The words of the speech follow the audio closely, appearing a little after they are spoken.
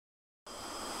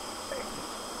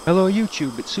Hello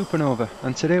YouTube, it's Supernova,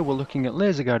 and today we're looking at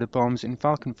laser-guided bombs in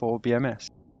Falcon 4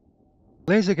 BMS.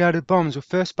 Laser-guided bombs were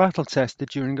first battle tested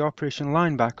during Operation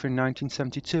Linebacker in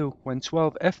 1972 when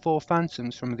 12 F-4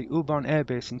 Phantoms from the Ubon Air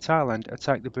Base in Thailand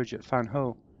attacked the bridge at Phan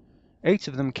Ho. 8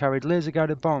 of them carried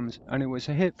laser-guided bombs, and it was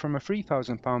a hit from a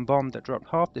 3,000-pound bomb that dropped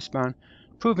half the span,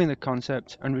 proving the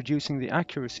concept and reducing the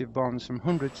accuracy of bombs from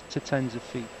hundreds to tens of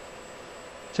feet.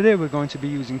 Today we're going to be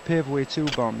using Pave-Away 2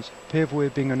 bombs, Pave-Away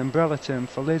being an umbrella term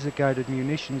for laser-guided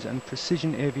munitions and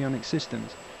precision avionics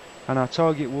systems, and our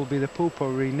target will be the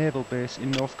Pupo-Ri naval base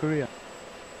in North Korea.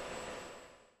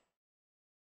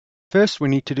 First we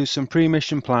need to do some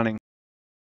pre-mission planning.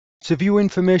 To view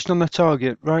information on the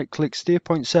target, right-click Steer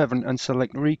Point 7 and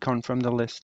select Recon from the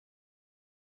list.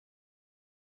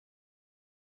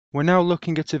 We're now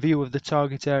looking at a view of the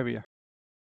target area.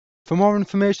 For more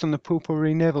information on the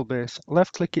Pupo-Ri naval base,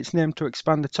 left-click its name to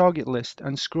expand the target list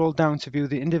and scroll down to view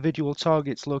the individual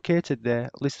targets located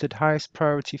there listed highest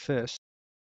priority first.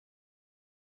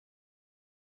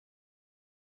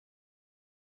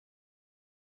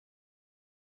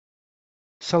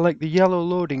 Select the yellow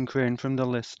loading crane from the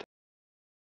list.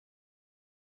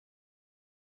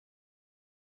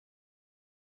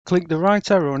 Click the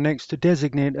right arrow next to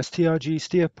designate a TRG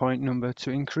steer point number to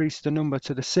increase the number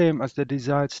to the same as the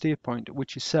desired steer point,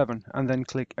 which is 7, and then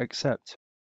click Accept.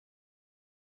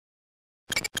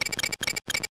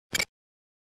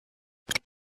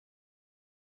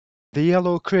 The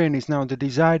yellow crane is now the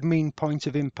desired mean point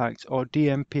of impact, or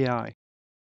DMPI.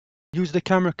 Use the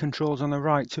camera controls on the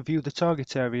right to view the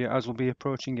target area as we'll be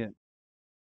approaching it.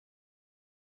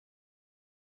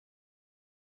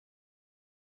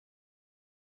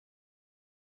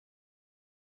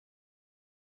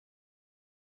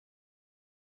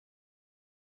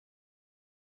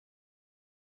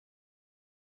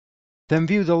 Then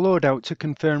view the loadout to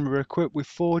confirm we're equipped with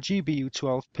 4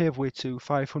 GBU-12 Pave-Away 2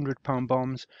 500-pound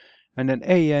bombs and an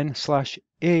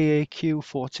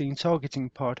AN/AAQ-14 targeting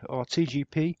pod, or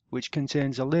TGP, which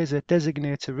contains a laser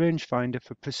designator rangefinder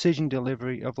for precision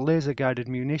delivery of laser-guided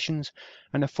munitions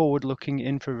and a forward-looking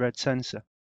infrared sensor.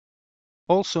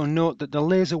 Also note that the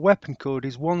laser weapon code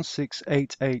is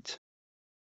 1688.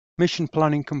 Mission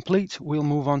planning complete, we'll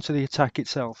move on to the attack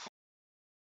itself.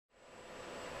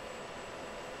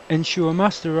 Ensure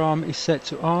master arm is set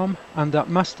to arm and that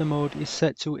master mode is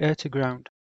set to air to ground.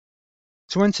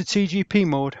 To enter TGP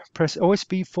mode, press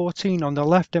OSB 14 on the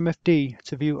left MFD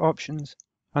to view options,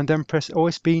 and then press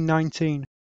OSB 19.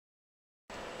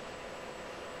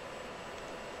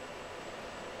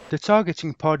 The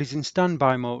targeting pod is in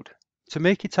standby mode. To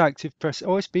make it active, press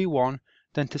OSB 1,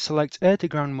 then to select air to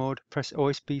ground mode, press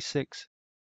OSB 6.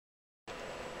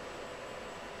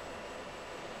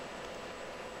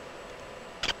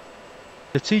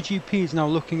 The TGP is now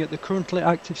looking at the currently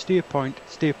active steer point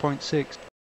 6.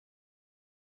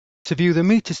 To view the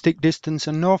meter stick distance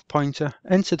and north pointer,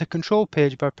 enter the control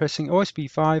page by pressing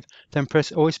OSB 5, then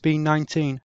press OSB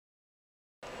 19.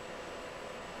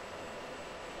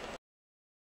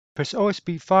 Press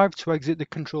OSB 5 to exit the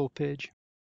control page.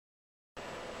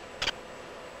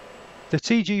 The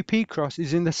TGP cross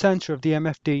is in the center of the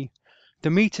MFD. The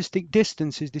meter stick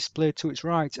distance is displayed to its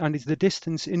right and is the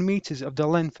distance in meters of the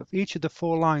length of each of the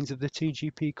 4 lines of the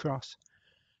TGP cross.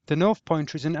 The north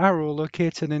pointer is an arrow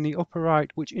located in the upper right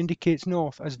which indicates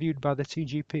north as viewed by the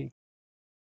TGP.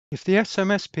 If the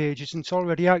SMS page isn't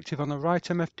already active on the right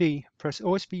MFD, press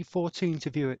OSB 14 to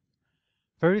view it.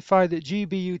 Verify that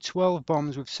GBU-12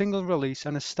 bombs with single release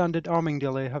and a standard arming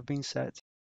delay have been set.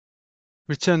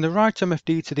 Return the right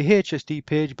MFD to the HSD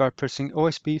page by pressing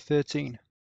OSB 13.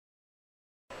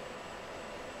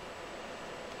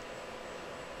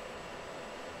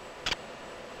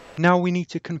 Now we need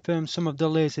to confirm some of the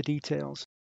laser details.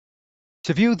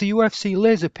 To view the UFC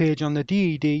laser page on the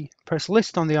DED, press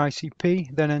List on the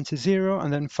ICP, then enter 0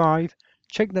 and then 5.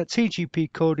 Check that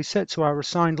TGP code is set to our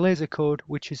assigned laser code,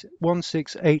 which is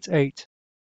 1688.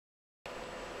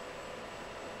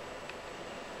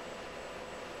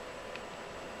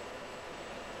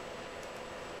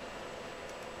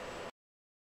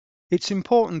 It's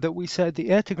important that we set the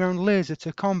air-to-ground laser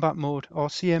to combat mode, or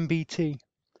CMBT.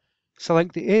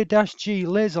 Select the A-G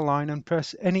laser line and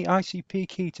press any ICP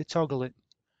key to toggle it.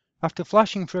 After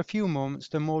flashing for a few moments,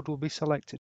 the mode will be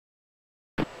selected.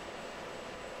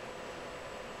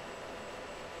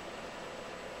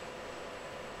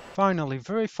 Finally,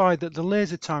 verify that the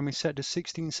laser time is set to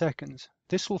 16 seconds.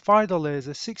 This will fire the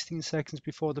laser 16 seconds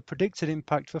before the predicted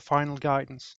impact for final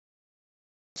guidance.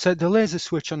 Set the laser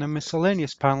switch on the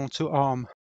miscellaneous panel to arm.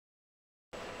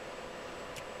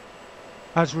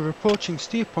 As we're approaching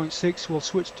steer point 6, we'll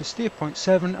switch to steer point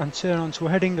 7 and turn onto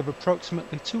a heading of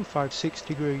approximately 256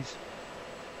 degrees.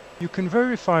 You can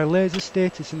verify laser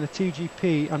status in the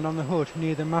TGP and on the HUD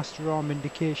near the master arm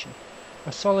indication.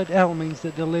 A solid L means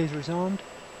that the laser is armed,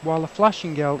 while a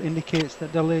flashing L indicates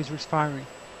that the laser is firing.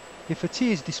 If a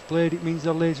T is displayed, it means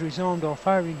the laser is armed or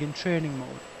firing in training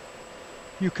mode.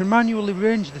 You can manually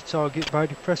range the target by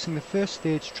depressing the first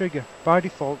stage trigger, by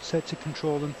default set to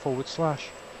control and /.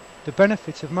 The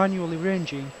benefit of manually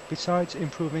ranging, besides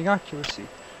improving accuracy,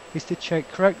 is to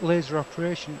check correct laser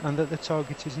operation and that the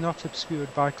target is not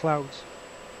obscured by clouds.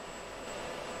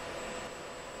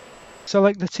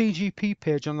 Select the TGP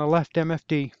page on the left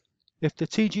MFD. If the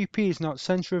TGP is not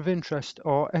Center of Interest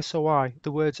or SOI,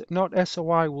 the words Not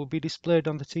SOI will be displayed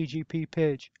on the TGP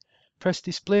page. Press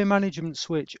Display Management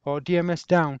Switch or DMS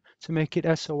down to make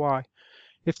it SOI.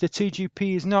 If the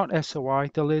TGP is not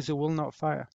SOI, the laser will not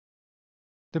fire.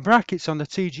 The brackets on the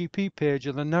TGP page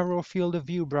are the narrow field of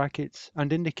view brackets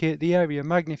and indicate the area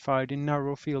magnified in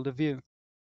narrow field of view.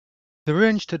 The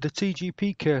range to the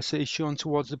TGP cursor is shown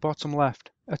towards the bottom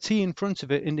left. A T in front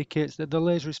of it indicates that the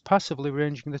laser is passively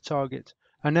ranging the target.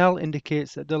 An L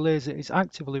indicates that the laser is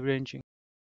actively ranging.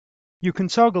 You can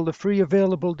toggle the three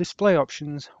available display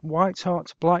options, white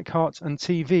hot, black hot and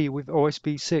TV with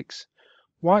OSB 6.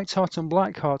 White hot and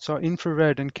black hot are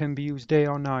infrared and can be used day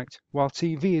or night, while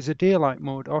TV is a daylight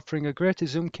mode offering a greater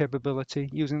zoom capability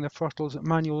using the throttle's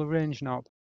manual range knob.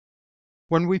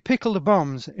 When we pickle the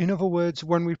bombs, in other words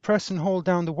when we press and hold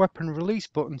down the weapon release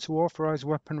button to authorize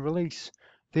weapon release,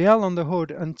 the L on the HUD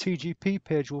and TGP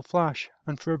page will flash,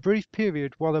 and for a brief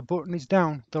period while the button is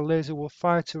down, the laser will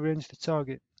fire to range the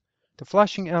target. The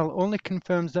flashing L only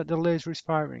confirms that the laser is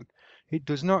firing. It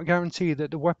does not guarantee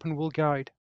that the weapon will guide.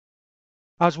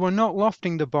 As we're not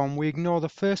lofting the bomb, we ignore the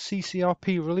first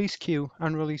CCRP release cue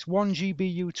and release 1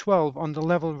 GBU-12 on the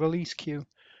level release cue,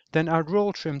 then add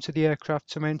roll trim to the aircraft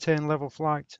to maintain level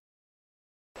flight.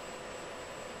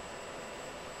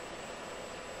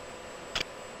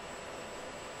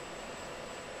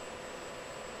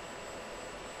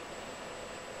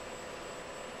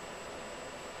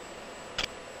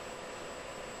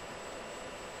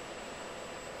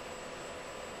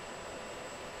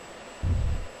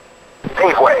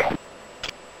 Safeway.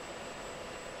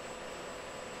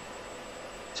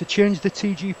 To change the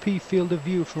TGP field of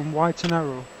view from white to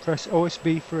narrow, press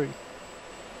OSB 3.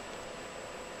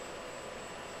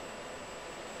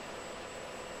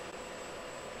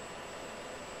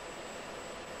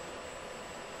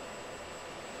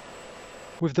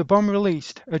 With the bomb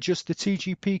released, adjust the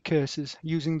TGP cursors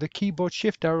using the keyboard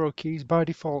shift arrow keys by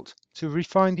default to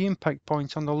refine the impact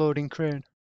point on the loading crane.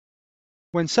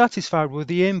 When satisfied with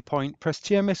the aim point, press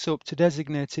TMS up to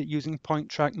designate it using point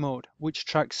track mode, which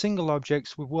tracks single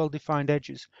objects with well-defined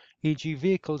edges, e.g.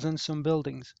 vehicles and some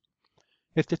buildings.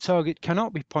 If the target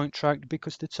cannot be point tracked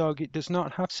because the target does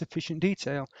not have sufficient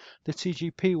detail, the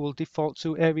TGP will default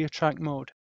to area track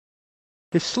mode.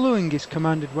 If slowing is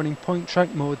commanded when in point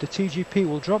track mode, the TGP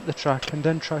will drop the track and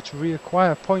then try to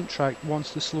reacquire point track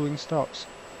once the slowing stops.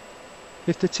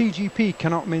 If the TGP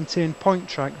cannot maintain point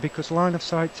track because line of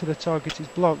sight to the target is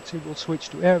blocked, it will switch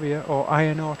to area or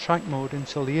INR track mode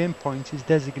until the aim point is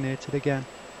designated again.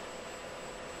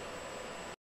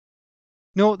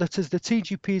 Note that as the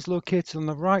TGP is located on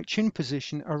the right chin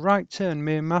position, a right turn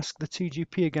may mask the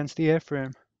TGP against the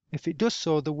airframe. If it does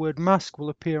so, the word mask will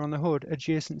appear on the HUD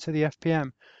adjacent to the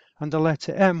FPM, and the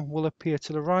letter M will appear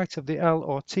to the right of the L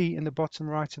or T in the bottom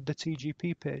right of the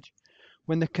TGP page.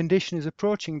 When the condition is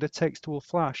approaching, the text will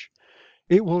flash.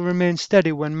 It will remain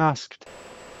steady when masked.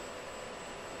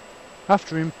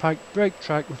 After impact, brake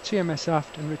track with TMS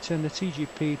aft and return the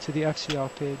TGP to the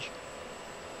FCR page.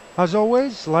 As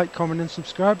always, like, comment and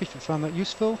subscribe if you found that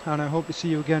useful, and I hope to see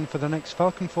you again for the next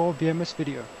Falcon 4 BMS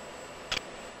video.